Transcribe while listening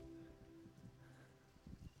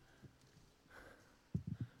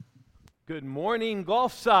Good morning,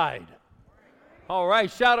 Gulfside. All right,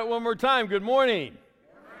 shout it one more time. Good morning.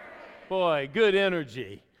 Boy, good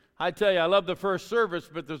energy. I tell you, I love the first service,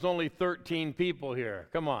 but there's only 13 people here.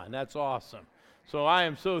 Come on, that's awesome. So I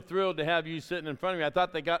am so thrilled to have you sitting in front of me. I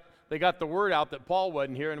thought they got the word out that Paul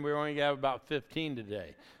wasn't here, and we were only going to have about 15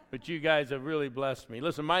 today. But you guys have really blessed me.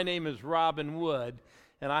 Listen, my name is Robin Wood,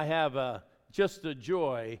 and I have just the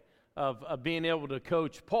joy of being able to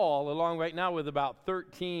coach Paul, along right now with about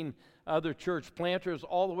 13 other church planters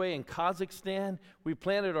all the way in Kazakhstan. We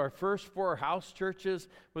planted our first 4 house churches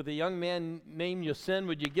with a young man named Yasin.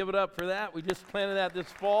 Would you give it up for that? We just planted that this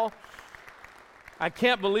fall. I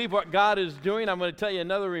can't believe what God is doing. I'm going to tell you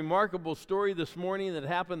another remarkable story this morning that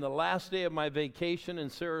happened the last day of my vacation in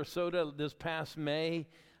Sarasota this past May,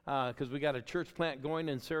 because we got a church plant going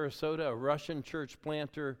in Sarasota, a Russian church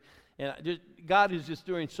planter. And God is just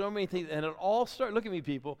doing so many things. And it all started, look at me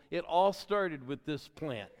people, it all started with this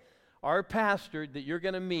plant. Our pastor that you're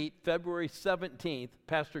going to meet February 17th,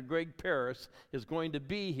 Pastor Greg Paris, is going to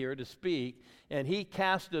be here to speak. And he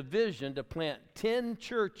cast a vision to plant 10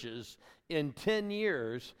 churches in 10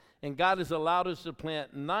 years. And God has allowed us to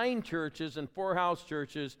plant 9 churches and 4 house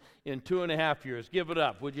churches in 2.5 years. Give it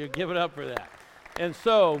up. Would you give it up for that? And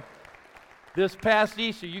so this past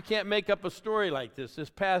Easter, you can't make up a story like this. This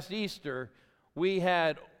past Easter, we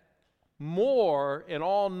had more in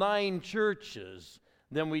all 9 churches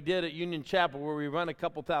than we did at Union Chapel, where we run a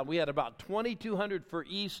couple thousand. We had about 2,200 for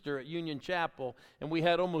Easter at Union Chapel, and we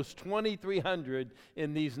had almost 2,300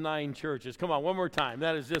 in these 9 churches. Come on, one more time.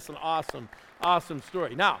 That is just an awesome, awesome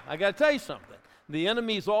story. Now, I got to tell you something. The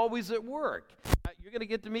enemy's always at work. You're going to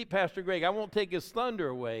get to meet Pastor Greg. I won't take his thunder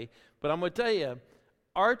away, but I'm going to tell you,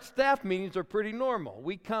 our staff meetings are pretty normal.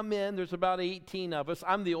 We come in, there's about 18 of us.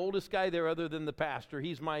 I'm the oldest guy there other than the pastor.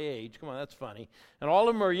 He's my age. Come on, that's funny. And all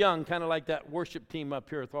of them are young, kind of like that worship team up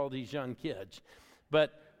here with all these young kids.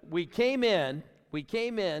 But we came in,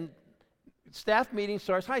 staff meeting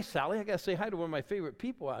starts. Hi, Sally. I got to say hi to one of my favorite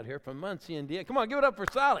people out here from Muncie, Indiana. Come on, give it up for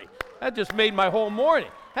Sally. That just made my whole morning.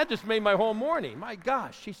 My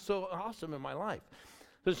gosh, she's so awesome in my life.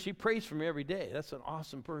 Because she prays for me every day. That's an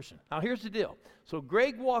awesome person. Now, here's the deal. So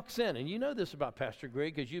Greg walks in, and you know this about Pastor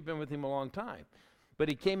Greg because you've been with him a long time. But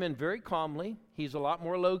he came in very calmly. He's a lot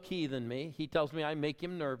more low-key than me. He tells me I make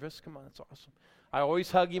him nervous. Come on, that's awesome. I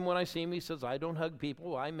always hug him when I see him. He says, I don't hug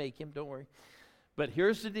people. I make him. Don't worry. But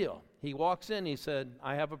here's the deal. He walks in. He said,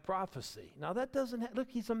 I have a prophecy. Now, that doesn't look,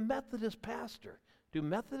 he's a Methodist pastor. Do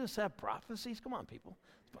Methodists have prophecies? Come on, people.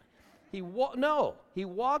 It's fine. He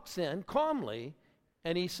walks in calmly.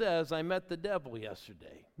 And he says, I met the devil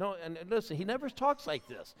yesterday. No, and listen, he never talks like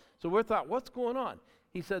this. So we thought, what's going on?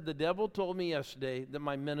 He said, the devil told me yesterday that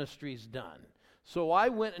my ministry's done. So I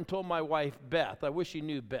went and told my wife, Beth. I wish he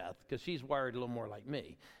knew Beth, because she's wired a little more like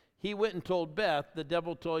me. He went and told Beth, the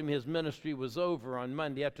devil told him his ministry was over on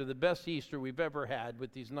Monday after the best Easter we've ever had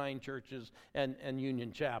with these 9 churches and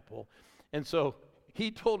Union Chapel. And so he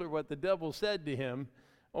told her what the devil said to him,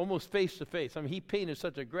 almost face to face. I mean, he painted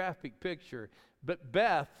such a graphic picture. But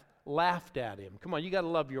Beth laughed at him. Come on, you got to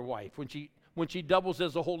love your wife. When she doubles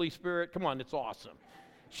as the Holy Spirit, come on, it's awesome.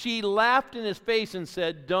 She laughed in his face and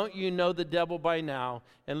said, don't you know the devil by now?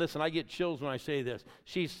 And listen, I get chills when I say this.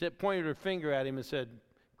 She pointed her finger at him and said,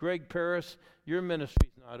 Greg Paris, your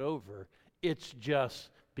ministry's not over. It's just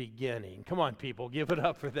beginning. Come on, people, give it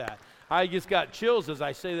up for that. I just got chills as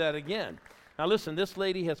I say that again. Now listen, this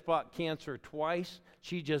lady has fought cancer twice.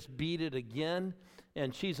 She just beat it again.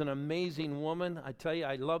 And she's an amazing woman. I tell you,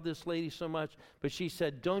 I love this lady so much. But she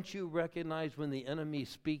said, don't you recognize when the enemy's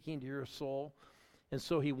speaking to your soul? And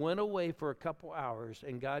so he went away for a couple hours,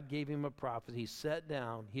 and God gave him a prophet. He sat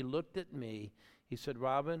down. He looked at me. He said,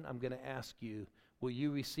 Robin, I'm going to ask you, will you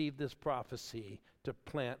receive this prophecy to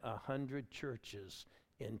plant 100 churches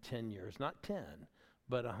in 10 years? Not 10,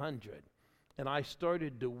 but 100. And I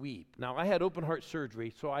started to weep. Now, I had open heart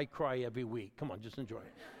surgery, so I cry every week. Come on, just enjoy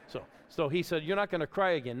it. So he said, you're not going to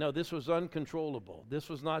cry again. No, this was uncontrollable. This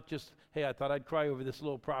was not just, hey, I thought I'd cry over this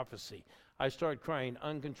little prophecy. I started crying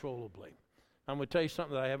uncontrollably. I'm going to tell you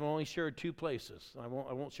something that I have only shared 2 places. I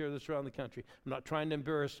won't share this around the country. I'm not trying to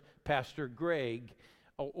embarrass Pastor Greg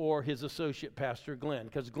or his associate, Pastor Glenn,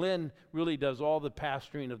 because Glenn really does all the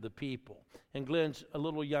pastoring of the people. And Glenn's a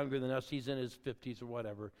little younger than us. He's in his 50s or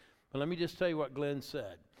whatever. But let me just tell you what Glenn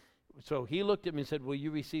said. So he looked at me and said, will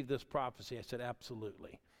you receive this prophecy? I said,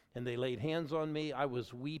 absolutely. And they laid hands on me. I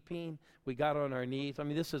was weeping. We got on our knees. I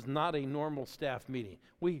mean, this is not a normal staff meeting.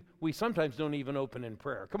 We sometimes don't even open in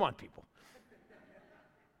prayer. Come on, people.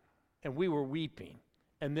 And we were weeping.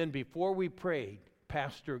 And then before we prayed,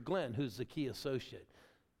 Pastor Glenn, who's the key associate,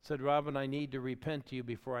 said, Robin, I need to repent to you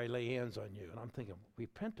before I lay hands on you. And I'm thinking,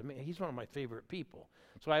 repent to me? He's one of my favorite people.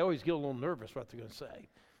 So I always get a little nervous what they're going to say.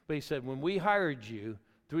 But he said, when we hired you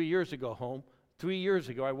 3 years ago, 3 years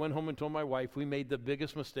ago, I went home and told my wife we made the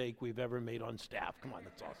biggest mistake we've ever made on staff. Come on,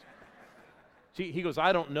 that's awesome. See, he goes,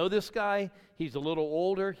 I don't know this guy. He's a little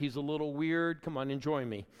older. He's a little weird. Come on, enjoy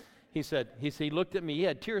me. He looked at me. He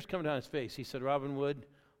had tears coming down his face. He said, Robin Wood,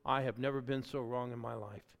 I have never been so wrong in my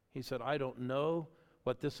life. He said, I don't know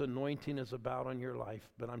what this anointing is about on your life,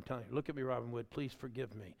 but I'm telling you, look at me, Robin Wood, please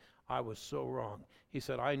forgive me. I was so wrong. He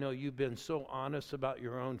said, I know you've been so honest about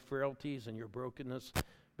your own frailties and your brokenness,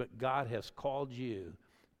 but God has called you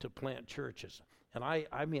to plant churches. And I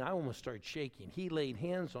almost started shaking. He laid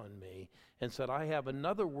hands on me and said, I have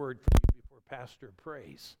another word for you before Pastor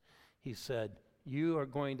prays. He said, you are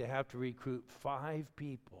going to have to recruit 5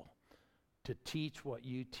 people to teach what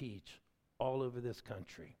you teach all over this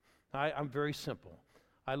country. I'm very simple.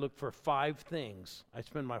 I look for 5 things. I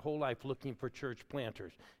spend my whole life looking for church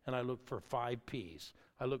planters, and I look for 5 P's.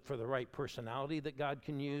 I look for the right personality that God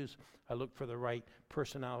can use. I look for the right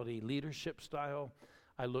personality leadership style.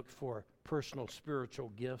 I look for personal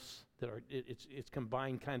spiritual gifts that are, it's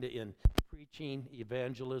combined kind of in preaching,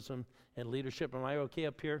 evangelism, and leadership. Am I okay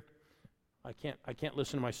up here? I can't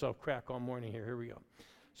listen to myself crack all morning here. Here we go.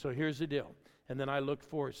 So here's the deal. And then I look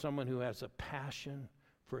for someone who has a passion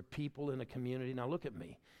for people in a community. Now look at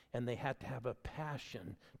me. And they had to have a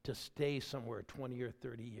passion to stay somewhere 20 or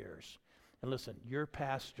 30 years. And listen, your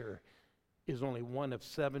pastor is only one of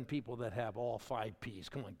 7 people that have all 5 P's.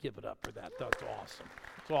 Come on, give it up for that. That's awesome.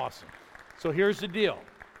 It's awesome. So here's the deal.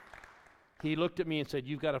 He looked at me and said,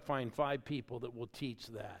 you've got to find 5 people that will teach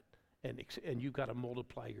that. And you've got to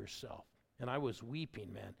multiply yourself. And I was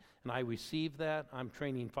weeping, man. And I received that. I'm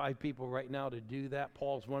training 5 people right now to do that.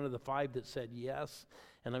 Paul's one of the 5 that said yes.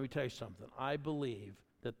 And let me tell you something. I believe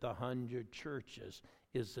that the 100 churches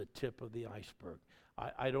is the tip of the iceberg.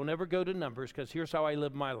 I don't ever go to numbers because here's how I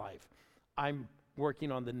live my life. I'm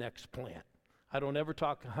working on the next plant. I don't ever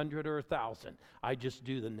talk 100 or 1,000. I just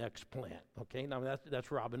do the next plant, okay? Now, that's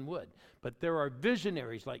Robin Wood. But there are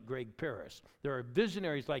visionaries like Greg Paris. There are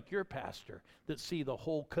visionaries like your pastor that see the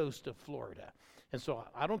whole coast of Florida. And so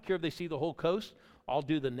I don't care if they see the whole coast. I'll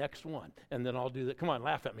do the next one. And then I'll do the, come on,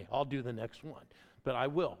 laugh at me. I'll do the next one. But I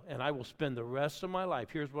will. And I will spend the rest of my life.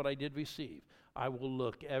 Here's what I did receive. I will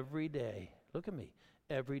look every day, look at me,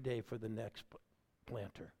 every day for the next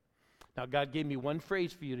planter. Now, God gave me one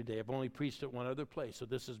phrase for you today. I've only preached at one other place, so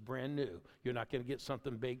this is brand new. You're not going to get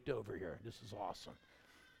something baked over here. This is awesome.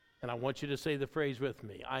 And I want you to say the phrase with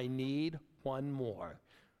me. I need one more.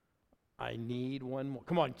 I need one more.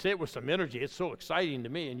 Come on, say it with some energy. It's so exciting to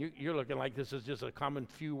me, and you're looking like this is just a common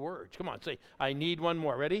few words. Come on, say, I need one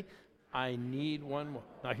more. Ready? I need one more.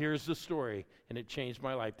 Now, here's the story, and it changed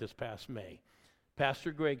my life this past May.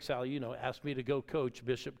 Pastor Greg, Sally, you know, asked me to go coach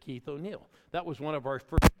Bishop Keith O'Neill. That was one of our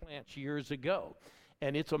first plants years ago.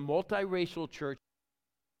 And it's a multiracial church.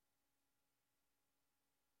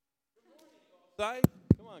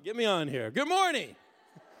 Come on, get me on here. Good morning.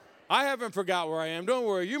 I haven't forgot where I am. Don't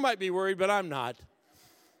worry. You might be worried, but I'm not.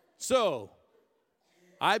 So,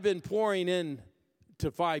 I've been pouring in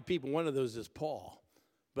to 5 people. One of those is Paul.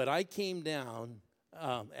 But I came down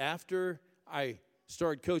after I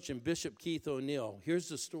started coaching Bishop Keith O'Neill. Here's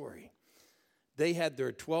the story. They had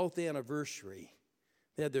their 12th anniversary.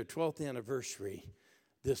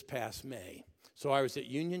 This past May. So I was at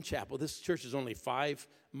Union Chapel. This church is only 5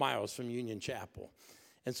 miles from Union Chapel.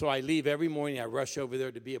 And so I leave every morning. I rush over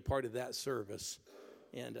there to be a part of that service.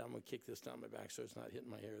 And I'm going to kick this down my back so it's not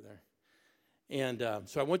hitting my hair there. And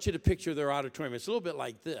so I want you to picture their auditorium. It's a little bit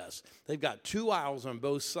like this. They've got 2 aisles on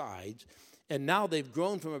both sides. And now they've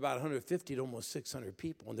grown from about 150 to almost 600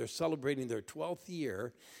 people. And they're celebrating their 12th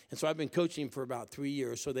year. And so I've been coaching for about 3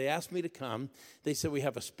 years. So they asked me to come. They said, we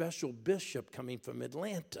have a special bishop coming from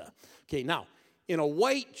Atlanta. Okay, now, in a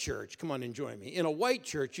white church, come on and join me. In a white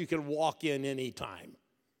church, you can walk in anytime.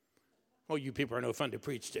 Oh, you people are no fun to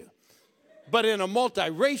preach to. But in a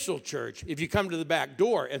multiracial church, if you come to the back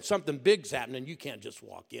door and something big's happening, you can't just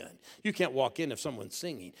walk in. You can't walk in if someone's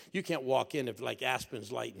singing. You can't walk in if, like,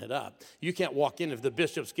 Aspen's lighting it up. You can't walk in if the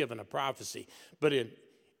bishop's giving a prophecy. But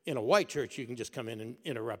in a white church, you can just come in and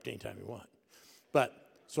interrupt anytime you want.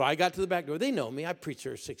 So I got to the back door. They know me. I preached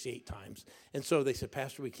there 68 times. And so they said,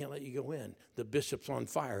 Pastor, we can't let you go in. The bishop's on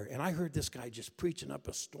fire. And I heard this guy just preaching up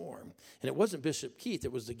a storm. And it wasn't Bishop Keith.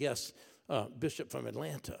 It was the guest bishop from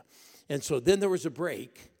Atlanta. And so then there was a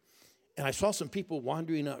break. And I saw some people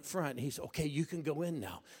wandering up front, and he said, okay, you can go in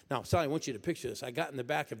now. Now, Sally, I want you to picture this. I got in the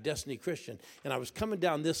back of Destiny Christian, and I was coming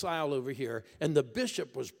down this aisle over here, and the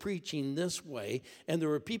bishop was preaching this way, and there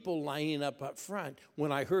were people lining up front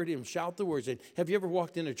when I heard him shout the words. And have you ever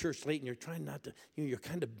walked into church late, and you're trying not to, you're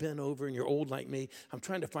kind of bent over, and you're old like me. I'm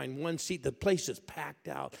trying to find one seat. The place is packed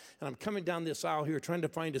out, and I'm coming down this aisle here trying to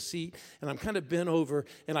find a seat, and I'm kind of bent over,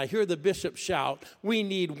 and I hear the bishop shout, we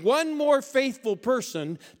need one more faithful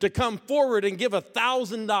person to come forward and give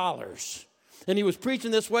 $1,000. And he was preaching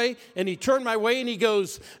this way, and he turned my way, and he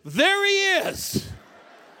goes, there he is.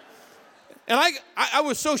 And I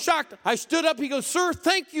was so shocked. I stood up. He goes, sir,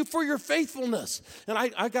 thank you for your faithfulness. And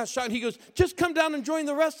I got shocked. And he goes, just come down and join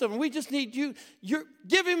the rest of them. We just need you.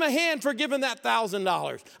 Give him a hand for giving that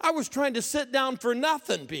 $1,000. I was trying to sit down for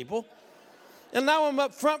nothing, people. And now I'm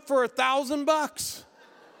up front for $1,000.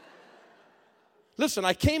 Listen,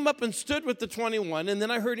 I came up and stood with the 21, and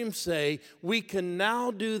then I heard him say, we can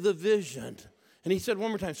now do the vision. And he said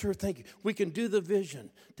one more time, sir, thank you. We can do the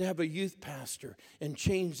vision to have a youth pastor and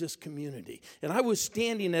change this community. And I was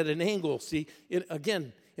standing at an angle. See,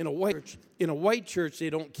 again, in a white church,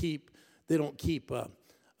 they don't keep the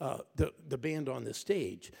band on the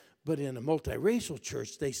stage. But in a multiracial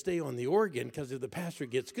church, they stay on the organ because if the pastor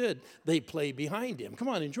gets good, they play behind him. Come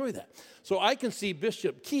on, enjoy that. So I can see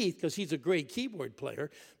Bishop Keith, because he's a great keyboard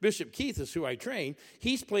player. Bishop Keith is who I train.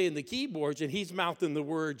 He's playing the keyboards, and he's mouthing the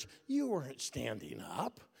words, you weren't standing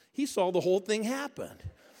up. He saw the whole thing happen.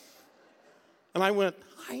 And I went,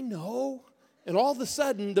 I know. And all of a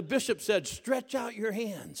sudden, the bishop said, stretch out your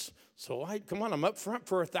hands. So I'm up front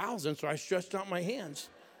for $1,000, so I stretched out my hands.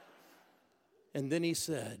 And then he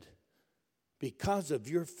said, because of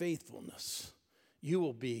your faithfulness, you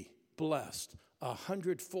will be blessed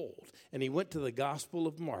 100-fold. And he went to the Gospel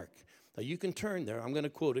of Mark. Now, you can turn there. I'm going to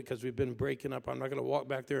quote it because we've been breaking up. I'm not going to walk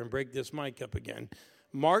back there and break this mic up again.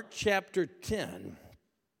 Mark chapter 10,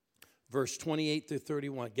 verse 28 through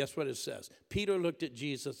 31. Guess what it says? Peter looked at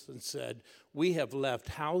Jesus and said, we have left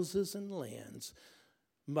houses and lands,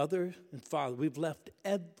 mother and father. We've left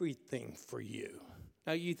everything for you.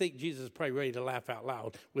 Now, you think Jesus is probably ready to laugh out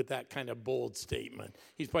loud with that kind of bold statement.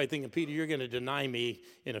 He's probably thinking, Peter, you're going to deny me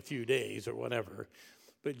in a few days or whatever.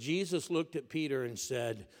 But Jesus looked at Peter and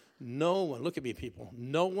said, no one, look at me, people,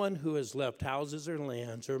 no one who has left houses or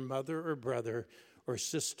lands or mother or brother or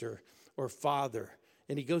sister or father,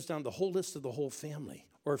 and he goes down the whole list of the whole family,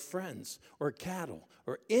 or friends or cattle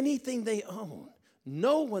or anything they own,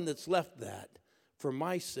 no one that's left that for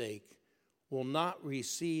my sake will not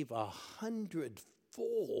receive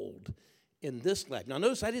 100-fold in this life. Now,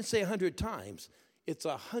 notice I didn't say 100 times. It's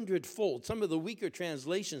 100-fold. Some of the weaker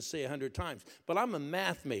translations say 100 times. But I'm a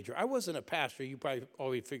math major. I wasn't a pastor. You probably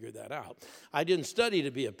already figured that out. I didn't study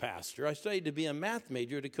to be a pastor. I studied to be a math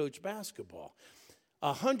major to coach basketball.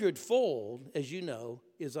 100-fold, as you know,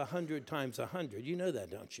 is 100 times 100. You know that,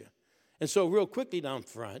 don't you? And so real quickly down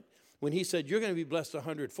front, when he said, you're going to be blessed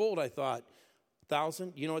 100-fold, I thought,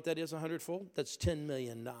 1,000, you know what that is, 100-fold? That's $10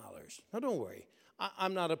 million. Now, don't worry.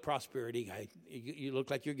 I'm not a prosperity guy. You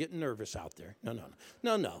look like you're getting nervous out there.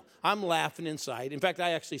 No. I'm laughing inside. In fact,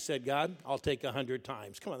 I actually said, God, I'll take 100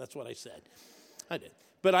 times. Come on, that's what I said. I did.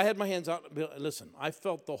 But I had my hands out. Listen, I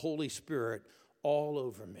felt the Holy Spirit all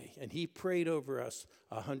over me. And he prayed over us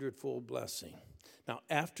 100-fold blessing. Now,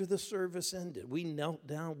 after the service ended, we knelt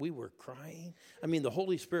down. We were crying. I mean, the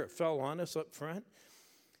Holy Spirit fell on us up front.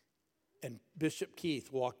 And Bishop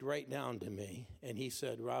Keith walked right down to me. And he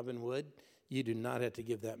said, Robin Wood, you do not have to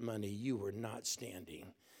give that money. You were not standing.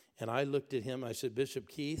 And I looked at him. I said, Bishop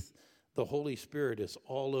Keith, the Holy Spirit is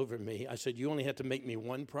all over me. I said, you only have to make me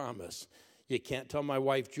one promise. You can't tell my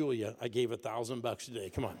wife, Julia, I gave $1,000 today.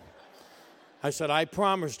 Come on. I said, I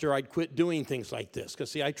promised her I'd quit doing things like this.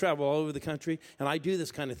 Because, see, I travel all over the country, and I do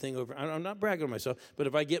this kind of thing over. I'm not bragging on myself, but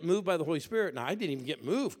if I get moved by the Holy Spirit, now I didn't even get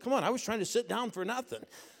moved. Come on, I was trying to sit down for nothing.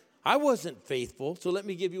 I wasn't faithful, so let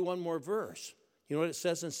me give you one more verse. You know what it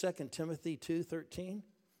says in 2 Timothy 2:13?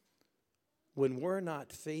 When we're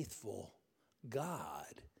not faithful,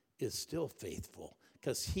 God is still faithful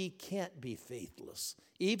because he can't be faithless.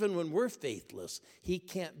 Even when we're faithless, he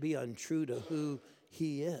can't be untrue to who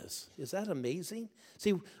he is. Is that amazing?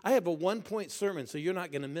 See, I have a one-point sermon, so you're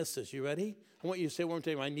not going to miss this. You ready? I want you to say one more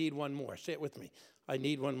time, I need one more. Say it with me. I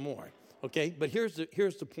need one more. Okay? But here's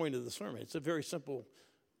the point of the sermon. It's a very simple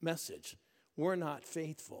message. We're not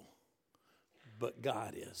faithful, but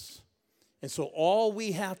God is. And so all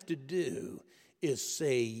we have to do is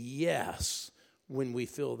say yes when we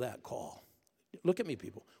feel that call. Look at me,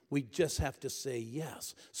 people. We just have to say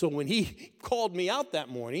yes. So when he called me out that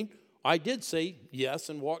morning, I did say yes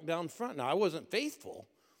and walk down front. Now, I wasn't faithful,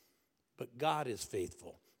 but God is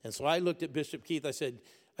faithful. And so I looked at Bishop Keith. I said,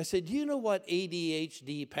 do you know what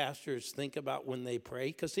ADHD pastors think about when they pray?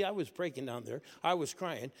 Because, see, I was breaking down there. I was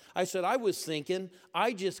crying. I said, I was thinking,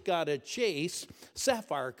 I just got a Chase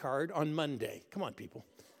Sapphire card on Monday. Come on, people.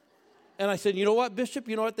 And I said, you know what, Bishop?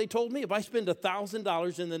 You know what they told me? If I spend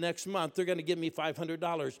 $1,000 in the next month, they're going to give me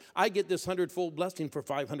 $500. I get this 100-fold blessing for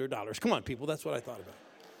 $500. Come on, people. That's what I thought about.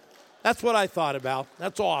 That's what I thought about.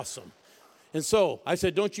 That's awesome. And so I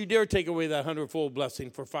said, don't you dare take away that 100-fold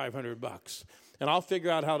blessing for $500. And I'll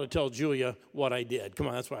figure out how to tell Julia what I did. Come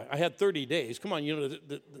on, that's why. I had 30 days. Come on, you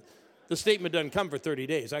know, the statement doesn't come for 30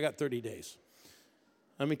 days. I got 30 days.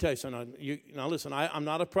 Let me tell you something. Now listen, I'm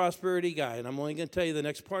not a prosperity guy, and I'm only going to tell you the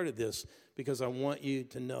next part of this because I want you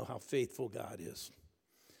to know how faithful God is.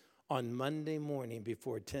 On Monday morning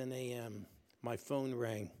before 10 a.m., my phone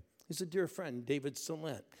rang. He's a dear friend, David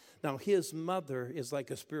Salent. Now, his mother is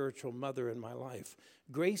like a spiritual mother in my life.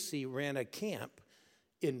 Gracie ran a camp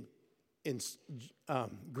in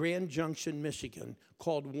Grand Junction, Michigan,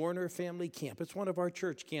 called Warner Family Camp. It's one of our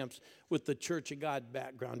church camps with the Church of God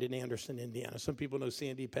background in Anderson, Indiana. Some people know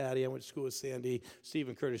Sandy Patty. I went to school with Sandy,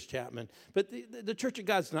 Stephen Curtis Chapman. But the Church of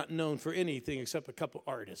God's not known for anything except a couple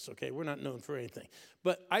artists, okay? We're not known for anything.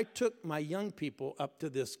 But I took my young people up to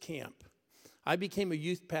this camp. I became a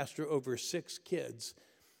youth pastor over 6 kids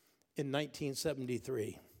in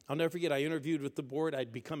 1973. I'll never forget, I interviewed with the board.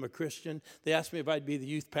 I'd become a Christian. They asked me if I'd be the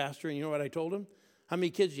youth pastor, and you know what I told them? How many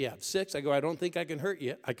kids do you have? 6? I go, I don't think I can hurt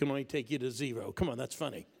you. I can only take you to 0. Come on, that's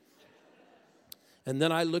funny. And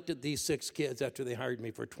then I looked at these 6 kids after they hired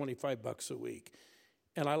me for $25 a week,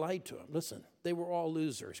 and I lied to them. Listen, they were all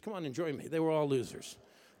losers. Come on, enjoy me. They were all losers.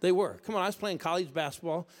 They were. Come on, I was playing college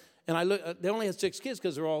basketball, and they only had 6 kids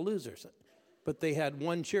because they're all losers. But they had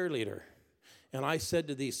one cheerleader. And I said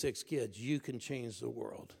to these 6 kids, you can change the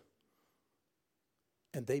world.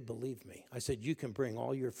 And they believed me. I said, you can bring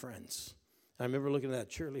all your friends. And I remember looking at that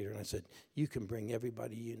cheerleader, and I said, you can bring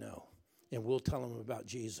everybody you know, and we'll tell them about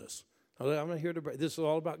Jesus. I'm not here to break. This is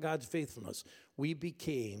all about God's faithfulness. We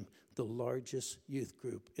became the largest youth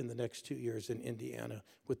group in the next 2 years in Indiana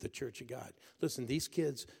with the Church of God. Listen, these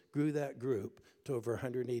kids grew that group to over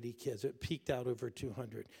 180 kids. It peaked out over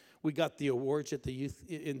 200. We got the awards at the youth.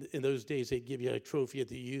 In those days, they'd give you a trophy at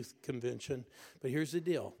the youth convention. But here's the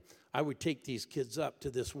deal. I would take these kids up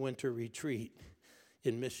to this winter retreat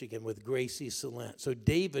in Michigan with Gracie Salent. So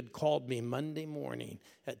David called me Monday morning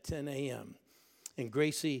at 10 a.m., and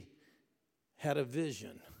Gracie had a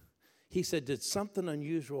vision. He said, did something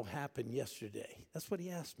unusual happen yesterday? That's what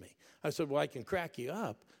he asked me. I said, well, I can crack you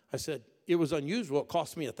up. I said, it was unusual. It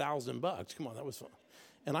cost me $1,000. Come on, that was fun.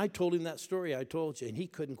 And I told him that story I told you, and he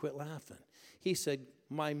couldn't quit laughing. He said,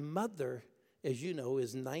 my mother, as you know,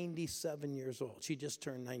 is 97 years old. She just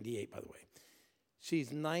turned 98, by the way.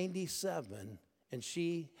 She's 97, and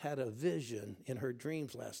she had a vision in her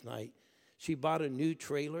dreams last night. She bought a new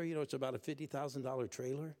trailer. You know, it's about a $50,000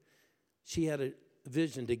 trailer. She had a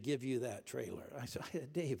vision to give you that trailer. I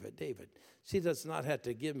said, David, she does not have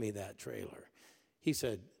to give me that trailer. He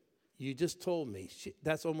said, you just told me.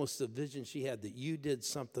 That's almost the vision she had, that you did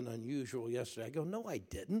something unusual yesterday. I go, no, I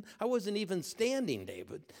didn't. I wasn't even standing,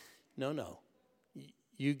 David. No.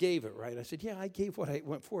 You gave it, right? I said, yeah, I gave what I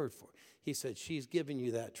went forward for. He said, she's giving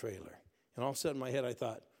you that trailer. And all of a sudden in my head, I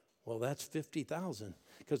thought, well, that's $50,000.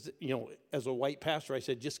 Because, you know, as a white pastor, I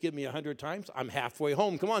said, just give me 100 times. I'm halfway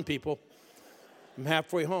home. Come on, people. I'm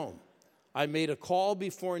halfway home. I made a call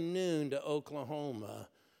before noon to Oklahoma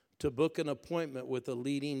to book an appointment with a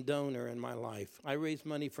leading donor in my life. I raise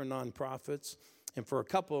money for nonprofits, and for a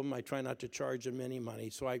couple of them, I try not to charge them any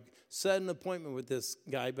money. So I set an appointment with this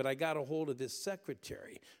guy, but I got a hold of his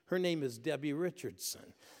secretary. Her name is Debbie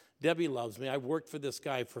Richardson. Debbie loves me. I worked for this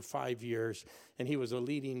guy for 5 years, and he was a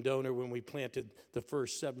leading donor when we planted the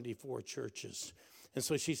first 74 churches. And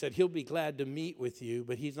so she said, he'll be glad to meet with you,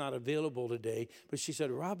 but he's not available today. But she said,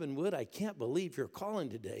 Robin Wood, I can't believe you're calling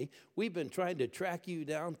today. We've been trying to track you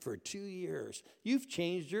down for 2 years. You've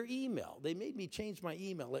changed your email. They made me change my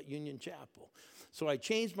email at Union Chapel. So I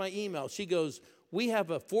changed my email. She goes, we have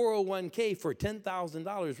a 401k for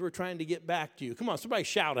 $10,000 we're trying to get back to you. Come on, somebody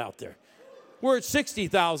shout out there. We're at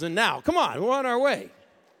 $60,000 now. Come on, we're on our way.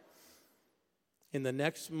 In the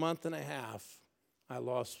next month and a half, I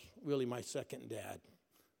lost really my second dad.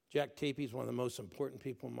 Jack Tapey's one of the most important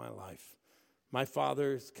people in my life. My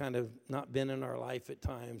father's kind of not been in our life at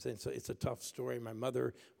times, and so it's a tough story. My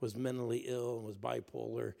mother was mentally ill and was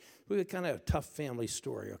bipolar. We had kind of a tough family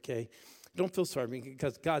story, okay? Don't feel sorry for me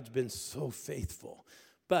because God's been so faithful.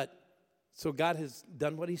 But So God has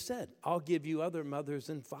done what he said. I'll give you other mothers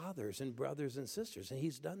and fathers and brothers and sisters. And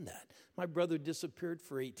he's done that. My brother disappeared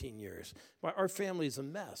for 18 years. Our family's a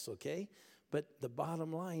mess, okay? But the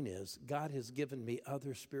bottom line is God has given me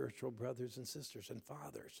other spiritual brothers and sisters and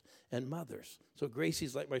fathers and mothers. So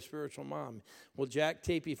Gracie's like my spiritual mom. Well, Jack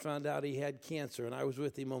Tapey found out he had cancer, and I was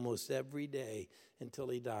with him almost every day until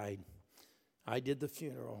he died. I did the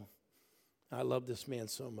funeral. I love this man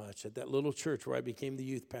so much. At that little church where I became the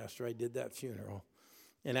youth pastor, I did that funeral.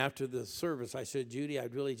 And after the service, I said, Judy,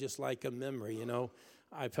 I'd really just like a memory, you know.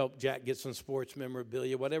 I've helped Jack get some sports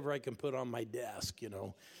memorabilia, whatever I can put on my desk, you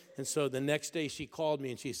know. And so the next day she called me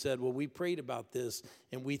and she said, well, we prayed about this,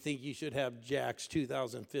 and we think you should have Jack's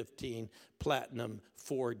 2015 Platinum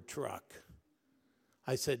Ford truck.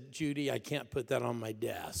 I said, Judy, I can't put that on my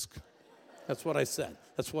desk. That's what I said.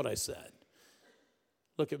 That's what I said.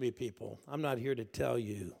 Look at me, people. I'm not here to tell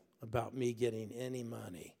you about me getting any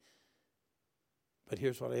money. But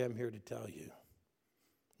here's what I am here to tell you.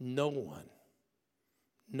 No one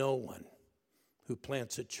who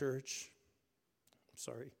plants a church,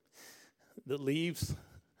 that leaves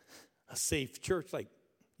a safe church like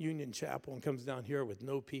Union Chapel and comes down here with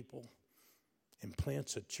no people and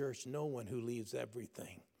plants a church, no one who leaves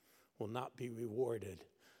everything will not be rewarded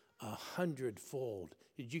 100-fold.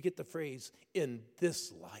 Did you get the phrase, in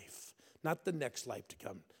this life? Not the next life to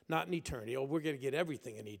come, not in eternity. Oh, we're going to get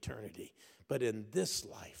everything in eternity. But in this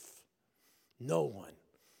life, no one.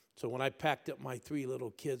 So when I packed up my 3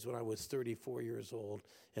 little kids when I was 34 years old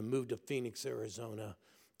and moved to Phoenix, Arizona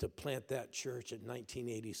to plant that church in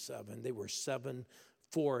 1987, they were 7,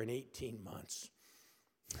 4, and 18 months.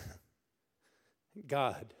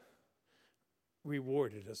 God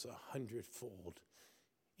rewarded us 100-fold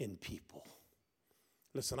in people.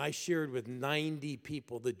 Listen, I shared with 90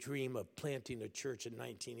 people the dream of planting a church in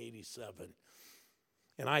 1987.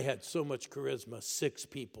 And I had so much charisma, 6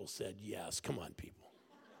 people said yes. Come on, people.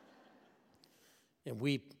 And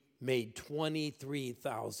we made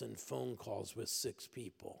 23,000 phone calls with 6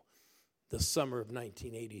 people the summer of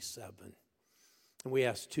 1987. And we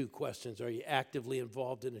asked 2 questions. Are you actively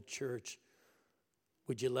involved in a church?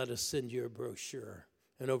 Would you let us send you a brochure?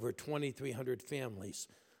 And over 2,300 families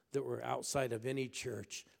that were outside of any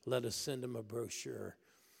church let us send them a brochure.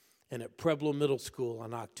 And at Pueblo Middle School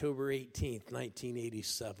on October 18th,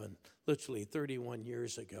 1987, literally 31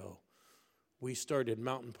 years ago, we started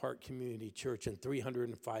Mountain Park Community Church, and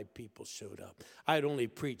 305 people showed up. I had only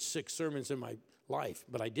preached 6 sermons in my life,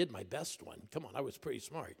 but I did my best one. Come on, I was pretty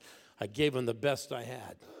smart. I gave them the best I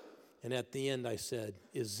had. And at the end, I said,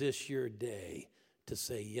 is this your day to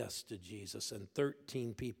say yes to Jesus? And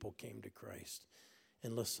 13 people came to Christ.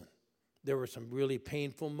 And listen, there were some really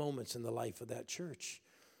painful moments in the life of that church.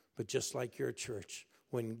 But just like your church,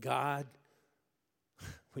 when God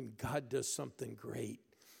does something great,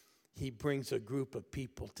 he brings a group of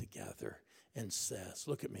people together and says,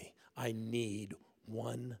 look at me, I need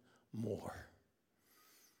one more.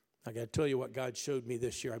 I got to tell you what God showed me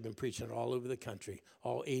this year. I've been preaching it all over the country,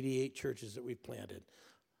 all 88 churches that we've planted.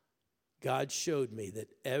 God showed me that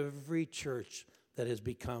every church that has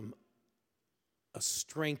become a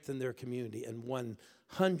strength in their community and won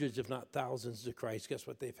hundreds, if not thousands, to Christ, guess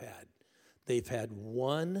what they've had? They've had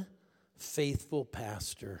one faithful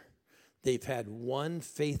pastor. They've had one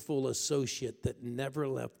faithful associate that never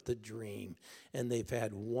left the dream. And they've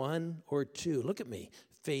had 1 or 2, look at me,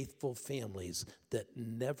 faithful families that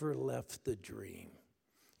never left the dream.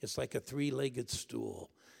 It's like a 3-legged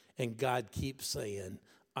stool. And God keeps saying,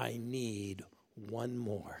 I need one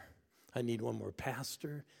more. I need one more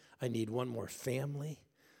pastor. I need one more family.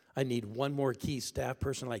 I need one more key staff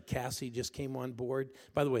person like Cassie just came on board.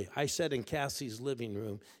 By the way, I sat in Cassie's living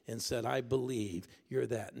room and said, I believe you're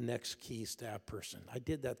that next key staff person. I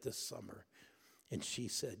did that this summer. And she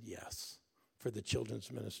said yes for the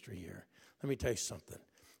children's ministry here. Let me tell you something.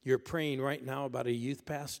 You're praying right now about a youth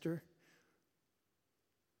pastor.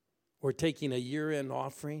 We're taking a year-end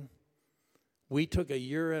offering. We took a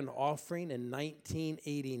year-end offering in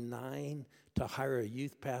 1989 to hire a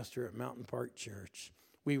youth pastor at Mountain Park Church.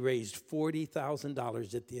 We raised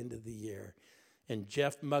 $40,000 at the end of the year. And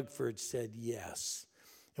Jeff Mugford said yes.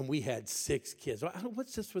 And we had 6 kids.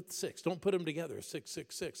 What's this with 6? Don't put them together.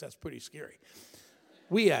 666. That's pretty scary.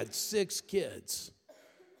 We had 6 kids.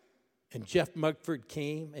 And Jeff Mugford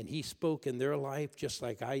came and he spoke in their life just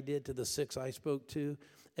like I did to the 6 I spoke to.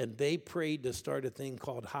 And they prayed to start a thing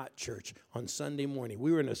called Hot Church on Sunday morning.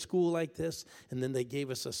 We were in a school like this, and then they gave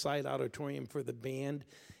us a side auditorium for the band,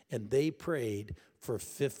 and they prayed for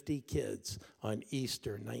 50 kids on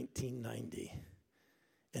Easter 1990.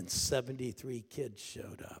 And 73 kids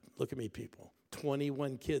showed up. Look at me, people.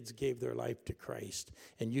 21 kids gave their life to Christ.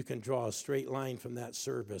 And you can draw a straight line from that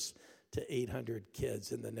service to 800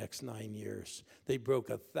 kids in the next 9 years. They broke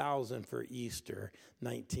 1,000 for Easter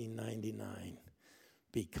 1999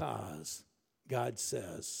 because God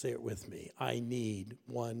says, say it with me, I need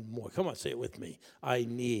one more. Come on, say it with me. I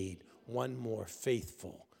need one more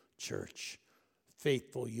faithful church,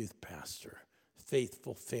 faithful youth pastor,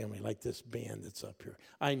 faithful family like this band that's up here.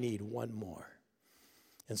 I need one more.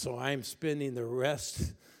 And so I'm spending the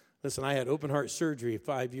rest. Listen, I had open heart surgery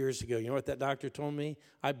 5 years ago. You know what that doctor told me?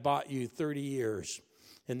 I bought you 30 years.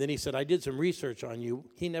 And then he said, I did some research on you.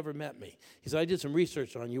 He never met me. He said, I did some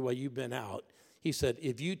research on you while you've been out. He said,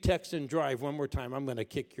 if you text and drive one more time, I'm going to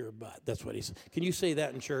kick your butt. That's what he said. Can you say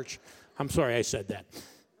that in church? I'm sorry I said that.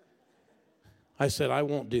 I said, I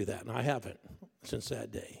won't do that. And I haven't since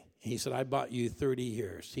that day. He said, I bought you 30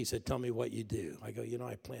 years. He said, tell me what you do. I go,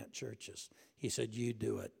 I plant churches. He said, you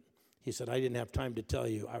do it. He said, I didn't have time to tell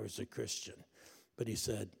you I was a Christian. But he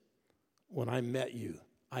said, when I met you,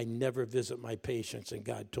 I never visit my patients, and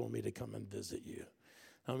God told me to come and visit you.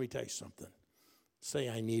 Now, let me tell you something. Say,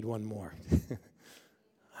 I need one more.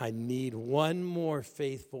 I need one more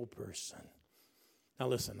faithful person. Now,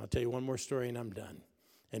 listen, I'll tell you one more story, and I'm done.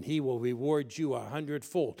 And he will reward you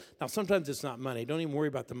 100-fold. Now, sometimes it's not money. Don't even worry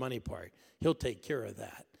about the money part. He'll take care of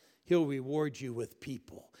that. He'll reward you with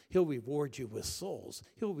people. He'll reward you with souls.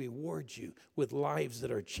 He'll reward you with lives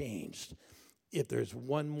that are changed if there's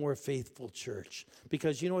one more faithful church.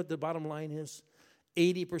 Because you know what the bottom line is?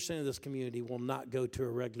 80% of this community will not go to a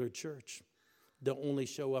regular church. They'll only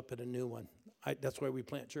show up at a new one. That's why we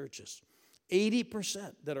plant churches.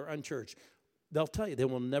 80% that are unchurched, they'll tell you they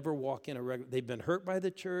will never walk in a regular. They've been hurt by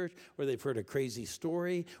the church, or they've heard a crazy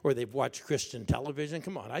story, or they've watched Christian television.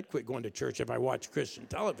 Come on, I'd quit going to church if I watched Christian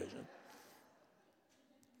television.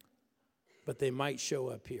 But they might show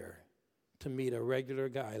up here to meet a regular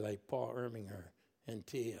guy like Paul Erminger and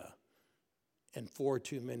Tia and 4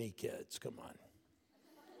 too many kids. Come on.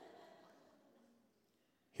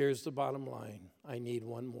 Here's the bottom line. I need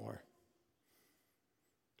one more.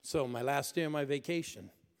 So my last day of my vacation,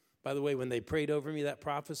 by the way, when they prayed over me that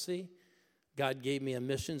prophecy, God gave me a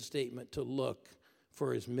mission statement to look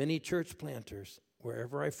for as many church planters,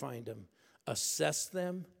 wherever I find them, assess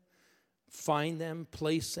them, find them,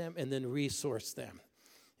 place them, and then resource them.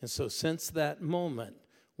 And so since that moment,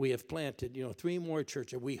 we have planted, 3 more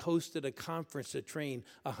churches. We hosted a conference to train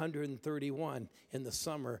 131 in the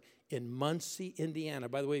summer in Muncie, Indiana.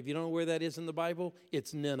 By the way, if you don't know where that is in the Bible,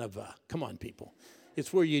 it's Nineveh. Come on, people.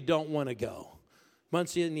 It's where you don't want to go.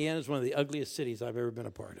 Muncie, Indiana is one of the ugliest cities I've ever been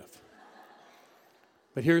a part of.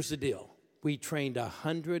 But here's the deal. We trained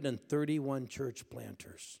 131 church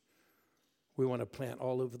planters. We want to plant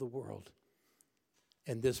all over the world.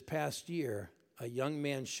 And this past year, a young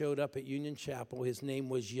man showed up at Union Chapel. His name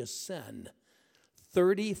was Yasin.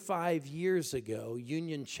 35 years ago,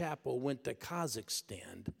 Union Chapel went to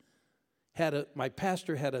Kazakhstan. My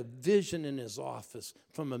pastor had a vision in his office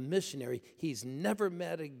from a missionary he's never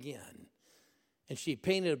met again. And she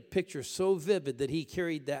painted a picture so vivid that he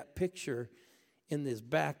carried that picture in his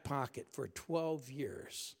back pocket for 12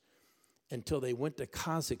 years until they went to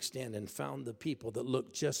Kazakhstan and found the people that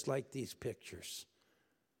looked just like these pictures.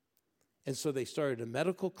 And so they started a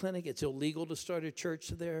medical clinic. It's illegal to start a church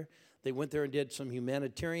there. They went there and did some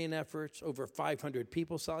humanitarian efforts. Over 500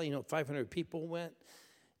 people saw, 500 people went.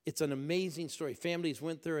 It's an amazing story. Families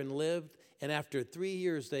went there and lived. And after 3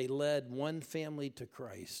 years, they led one family to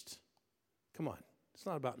Christ. Come on. It's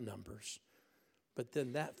not about numbers. But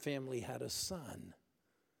then that family had a son.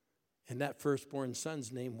 And that firstborn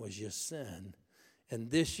son's name was Yasin. And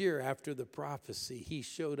this year, after the prophecy, he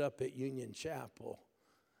showed up at Union Chapel.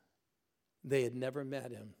 They had never met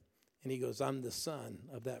him. And he goes, I'm the son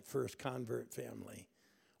of that first convert family.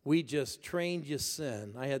 We just trained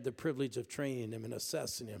Yasin. I had the privilege of training him and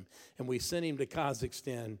assessing him. And we sent him to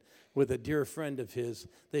Kazakhstan with a dear friend of his.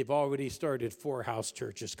 They've already started 4 house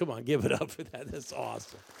churches. Come on, give it up for that. That's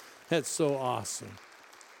awesome. That's so awesome.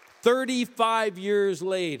 35 years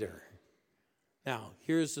later. Now,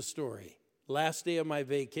 here's the story. Last day of my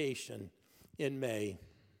vacation in May.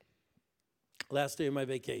 Last day of my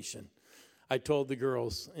vacation. I told the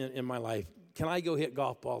girls in my life, can I go hit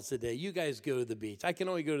golf balls today? You guys go to the beach. I can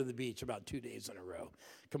only go to the beach about 2 days in a row.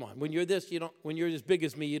 Come on. When you're as big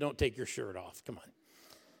as me, you don't take your shirt off. Come on.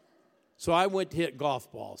 So I went to hit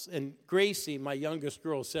golf balls. And Gracie, my youngest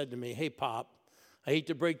girl, said to me, hey, Pop, I hate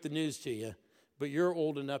to break the news to you, but you're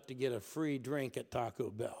old enough to get a free drink at Taco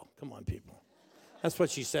Bell. Come on, people. That's what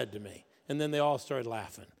she said to me. And then they all started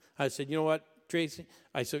laughing. I said, you know what, Tracy?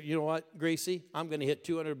 I said, you know what, Gracie? I'm going to hit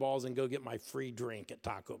 200 balls and go get my free drink at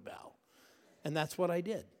Taco Bell. And that's what I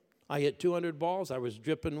did. I hit 200 balls. I was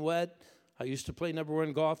dripping wet. I used to play number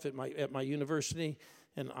one golf at my university,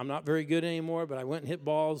 and I'm not very good anymore, but I went and hit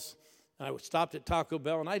balls. I stopped at Taco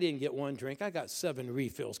Bell, and I didn't get one drink. I got 7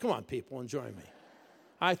 refills. Come on, people, enjoy me.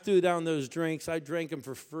 I threw down those drinks. I drank them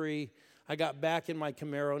for free. I got back in my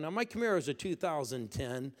Camaro. Now, my Camaro is a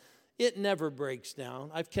 2010. It never breaks down.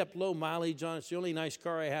 I've kept low mileage on it. It's the only nice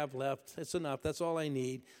car I have left. It's enough. That's all I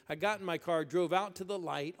need. I got in my car, drove out to the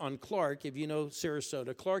light on Clark, if you know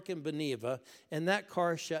Sarasota, Clark and Beneva, and that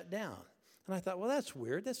car shut down. And I thought, well, that's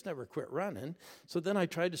weird. That's never quit running. So then I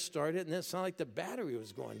tried to start it, and it sounded like the battery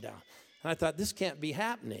was going down. And I thought, this can't be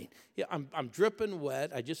happening. Yeah, I'm dripping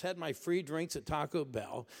wet. I just had my free drinks at Taco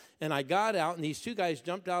Bell. And I got out, and these 2 guys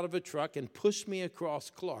jumped out of a truck and pushed me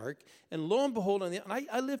across Clark. And lo and behold,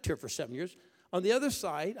 I lived here for 7 years. On the other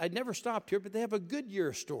side, I'd never stopped here, but they have a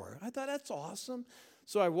Goodyear store. I thought, that's awesome.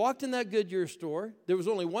 So I walked in that Goodyear store. There was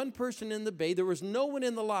only one person in the bay. There was no one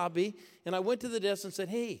in the lobby. And I went to the desk and said,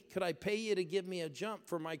 hey, could I pay you to give me a jump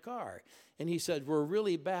for my car? And he said, we're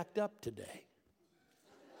really backed up today.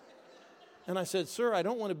 And I said, sir, I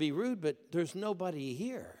don't want to be rude, but there's nobody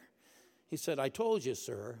here. He said, I told you,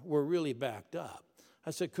 sir, we're really backed up. I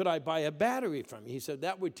said, could I buy a battery from you? He said,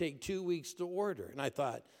 that would take 2 weeks to order. And I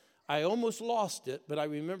thought, I almost lost it, but I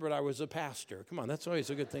remembered I was a pastor. Come on, that's always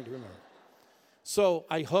a good thing to remember. So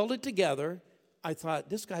I held it together. I thought,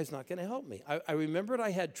 this guy's not going to help me. I remembered I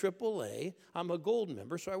had AAA. I'm a gold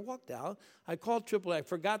member, so I walked out. I called AAA. I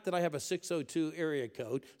forgot that I have a 602 area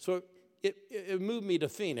code, so it moved me to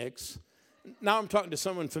Phoenix. Now I'm talking to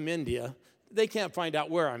someone from India. They can't find out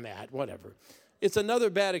where I'm at, whatever. It's another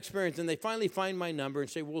bad experience, and they finally find my number and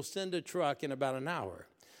say, we'll send a truck in about an hour.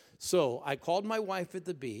 So I called my wife at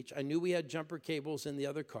the beach. I knew we had jumper cables in the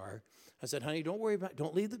other car. I said, honey, don't worry about it.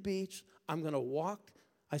 Don't leave the beach. I'm going to walk.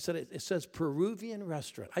 I said, it says Peruvian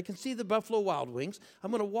restaurant. I can see the Buffalo Wild Wings. I'm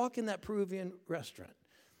going to walk in that Peruvian restaurant.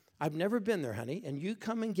 I've never been there, honey, and you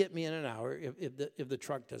come and get me in an hour if the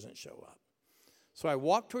truck doesn't show up. So I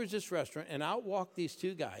walk towards this restaurant, and out walk these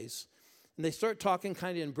 2 guys, and they start talking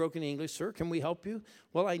kind of in broken English. Sir, can we help you?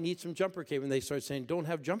 Well, I need some jumper cable. And they start saying, don't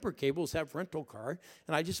have jumper cables, have rental car.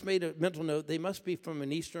 And I just made a mental note. They must be from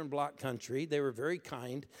an Eastern Bloc country. They were very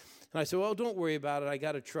kind. And I said, well, don't worry about it. I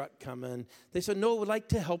got a truck coming. They said, no, we'd like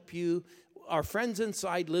to help you. Our friend's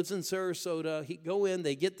inside, lives in Sarasota. Go in,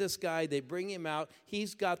 they get this guy, they bring him out.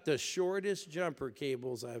 He's got the shortest jumper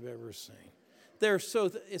cables I've ever seen.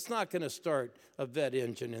 It's not going to start a vet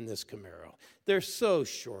engine in this Camaro. They're so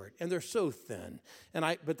short, and they're so thin.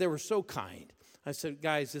 But they were so kind. I said,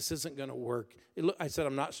 guys, this isn't going to work. I said,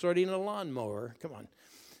 I'm not starting a lawnmower. Come on.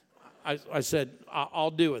 I said, I'll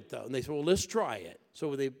do it, though. And they said, well, let's try it.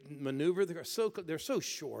 So they maneuver. They're so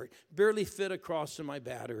short, barely fit across to my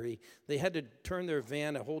battery. They had to turn their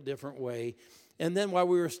van a whole different way. And then while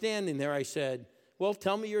we were standing there, I said, well,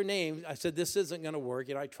 tell me your name. I said, this isn't going to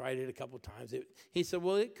work. I tried it a couple times. He said,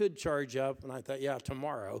 well, it could charge up. And I thought, yeah,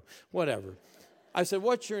 tomorrow, whatever. I said,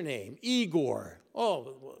 what's your name? Igor.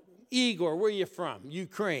 Oh, Igor, where are you from?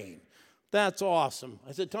 Ukraine. That's awesome.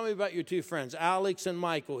 I said, tell me about your 2 friends, Alex and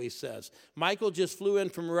Michael, he says. Michael just flew in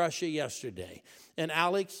from Russia yesterday. And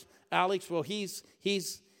Alex, well, he's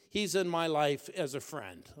in my life as a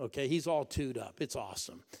friend, okay? He's all tuned up. It's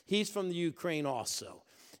awesome. He's from the Ukraine also.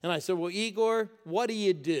 And I said, well, Igor, what do?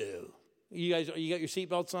 You got your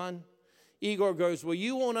seatbelts on? Igor goes, well,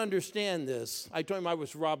 you won't understand this. I told him I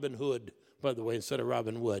was Robin Hood, by the way, instead of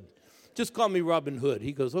Robin Wood. Just call me Robin Hood.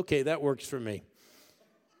 He goes, okay, that works for me.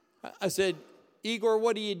 I said, Igor,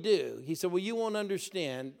 what do? He said, well, you won't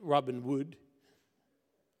understand, Robin Wood.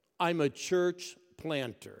 I'm a church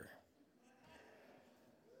planter.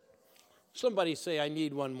 Somebody say, I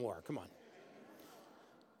need one more. Come on.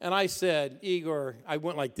 And I said, Igor, I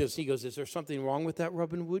went like this. He goes, is there something wrong with that,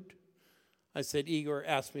 Robin Wood? I said, Igor,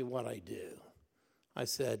 ask me what I do. I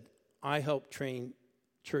said, I help train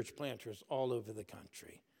church planters all over the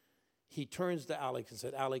country. He turns to Alex and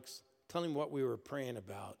said, Alex, tell him what we were praying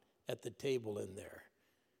about at the table in there.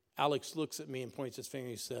 Alex looks at me and points his finger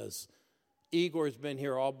and says, Igor's been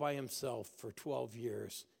here all by himself for 12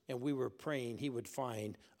 years, and we were praying he would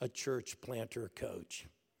find a church planter coach.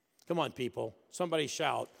 Come on, people. Somebody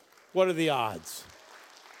shout, what are the odds?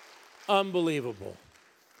 Unbelievable.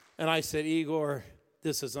 And I said, Igor,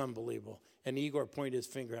 this is unbelievable. And Igor pointed his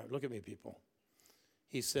finger out. Look at me, people.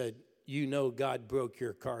 He said, you know God broke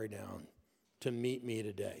your car down to meet me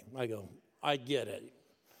today. I go, I get it.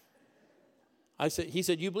 He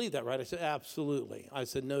said, you believe that, right? I said, absolutely. I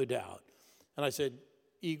said, no doubt. And I said,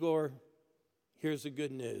 Igor, here's the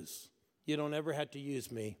good news. You don't ever have to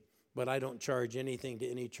use me, but I don't charge anything to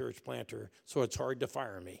any church planter, so it's hard to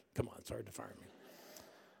fire me. Come on, it's hard to fire me.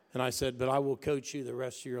 And I said, but I will coach you the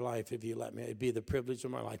rest of your life if you let me. It'd be the privilege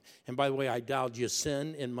of my life. And by the way, I dialed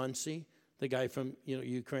Yasin in Muncie, the guy from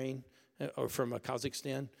Ukraine or from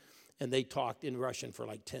Kazakhstan, and they talked in Russian for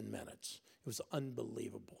like 10 minutes. It was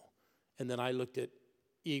unbelievable. And then I looked at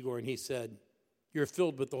Igor, and he said, you're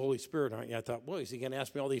filled with the Holy Spirit, aren't you? I thought, boy, is he going to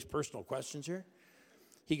ask me all these personal questions here?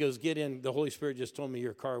 He goes, get in. The Holy Spirit just told me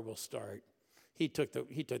your car will start. He took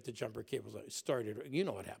the jumper cables out. It started. You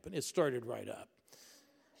know what happened. It started right up.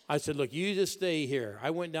 I said, look, you just stay here. I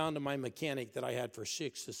went down to my mechanic that I had for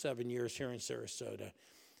 6 to 7 years here in Sarasota,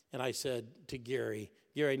 and I said to Gary,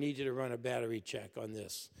 I need you to run a battery check on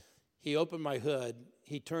this. He opened my hood.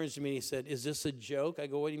 He turns to me and he said, is this a joke? I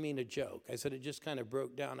go, what do you mean a joke? I said, it just kind of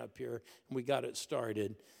broke down up here, and we got it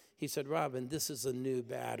started. He said, Robin, this is a new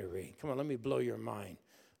battery. Come on, let me blow your mind.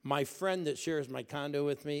 My friend that shares my condo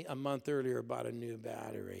with me a month earlier bought a new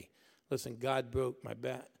battery. Listen, God broke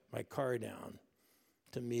my car down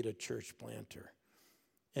to meet a church planter.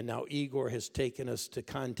 And now Igor has taken us to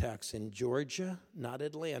contacts in Georgia, not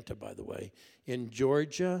Atlanta, by the way, in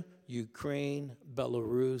Georgia, Ukraine,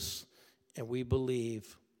 Belarus, and we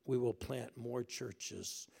believe we will plant more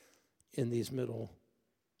churches in these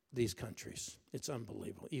countries. It's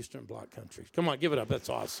unbelievable, Eastern Bloc countries. Come on, give it up. That's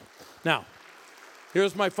awesome. Now,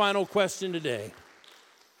 here's my final question today.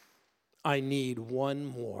 I need one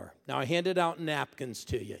more. Now, I handed out napkins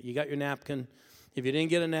to you. You got your napkin? If you didn't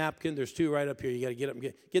get a napkin, there's 2 right up here. You got to get up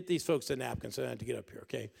and get these folks a napkin so they don't have to get up here,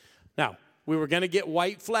 okay? Now, we were going to get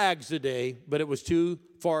white flags today, but it was too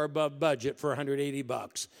far above budget for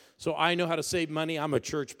 $180. So I know how to save money. I'm a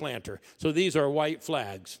church planter. So these are white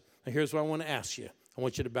flags. Now, here's what I want to ask you. I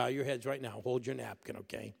want you to bow your heads right now. Hold your napkin,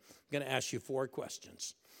 okay? I'm going to ask you 4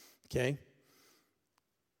 questions, okay?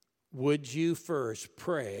 Would you first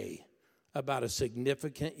pray about a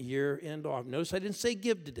significant year-end offering? Notice I didn't say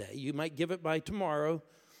give today. You might give it by tomorrow.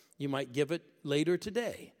 You might give it later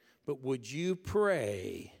today. But would you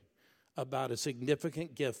pray about a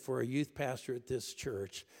significant gift for a youth pastor at this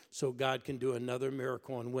church so God can do another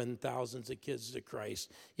miracle and win thousands of kids to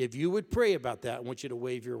Christ? If you would pray about that, I want you to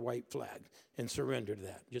wave your white flag and surrender to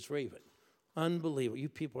that. Just wave it. Unbelievable. You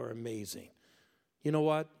people are amazing. You know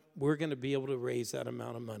what? We're going to be able to raise that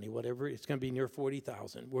amount of money, whatever. It's going to be near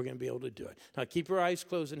 $40,000. We're going to be able to do it. Now, keep your eyes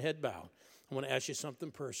closed and head bowed. I want to ask you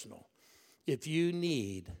something personal. If you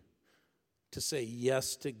need to say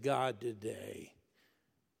yes to God today,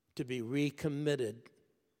 to be recommitted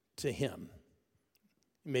to Him,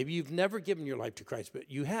 maybe you've never given your life to Christ,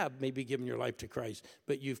 but you have maybe given your life to Christ,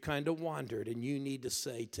 but you've kind of wandered, and you need to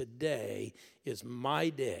say, today is my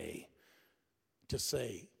day to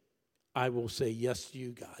say, I will say yes to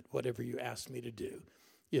you, God, whatever you ask me to do.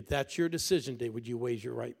 If that's your decision today, would you wave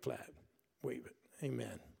your right flag? Wave it.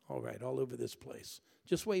 Amen. All right, all over this place.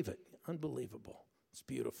 Just wave it. Unbelievable. It's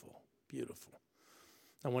beautiful, beautiful.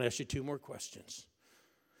 I want to ask you 2 more questions.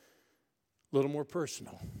 A little more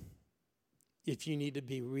personal. If you need to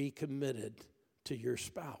be recommitted to your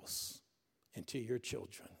spouse and to your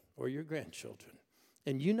children or your grandchildren,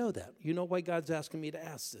 and you know that. You know why God's asking me to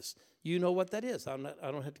ask this. You know what that is. I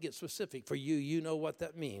don't have to get specific. For you, you know what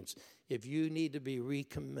that means. If you need to be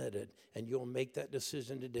recommitted and you'll make that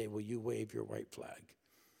decision today, will you wave your white flag?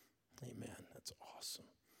 Amen. That's awesome.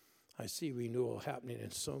 I see renewal happening in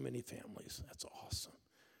so many families. That's awesome.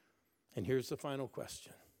 And here's the final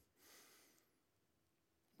question.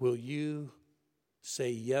 Will you say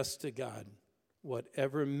yes to God,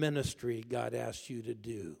 whatever ministry God asks you to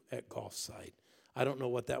do at Gulfside? I don't know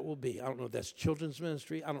what that will be. I don't know if that's children's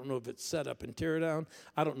ministry. I don't know if it's set up and tear down.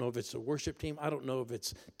 I don't know if it's a worship team. I don't know if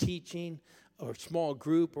it's teaching or small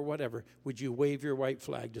group or whatever. Would you wave your white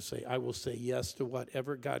flag to say, I will say yes to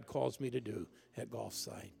whatever God calls me to do at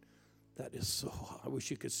Gulfside? That is so, I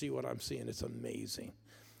wish you could see what I'm seeing. It's amazing.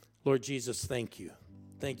 Lord Jesus, thank you.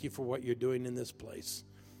 Thank you for what you're doing in this place.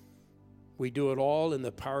 We do it all in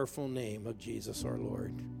the powerful name of Jesus our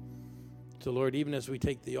Lord. So, Lord, even as we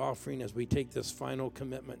take the offering, as we take this final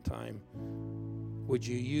commitment time, would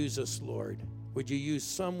you use us, Lord? Would you use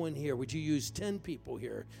someone here? Would you use 10 people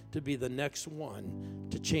here to be the next one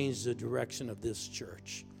to change the direction of this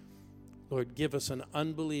church? Lord, give us an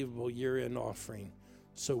unbelievable year-end offering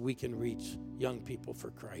so we can reach young people for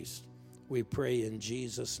Christ. We pray in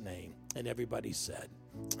Jesus' name. And everybody said,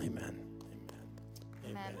 amen. Amen.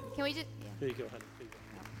 Amen. Can we just... Here you go, honey. Here you go.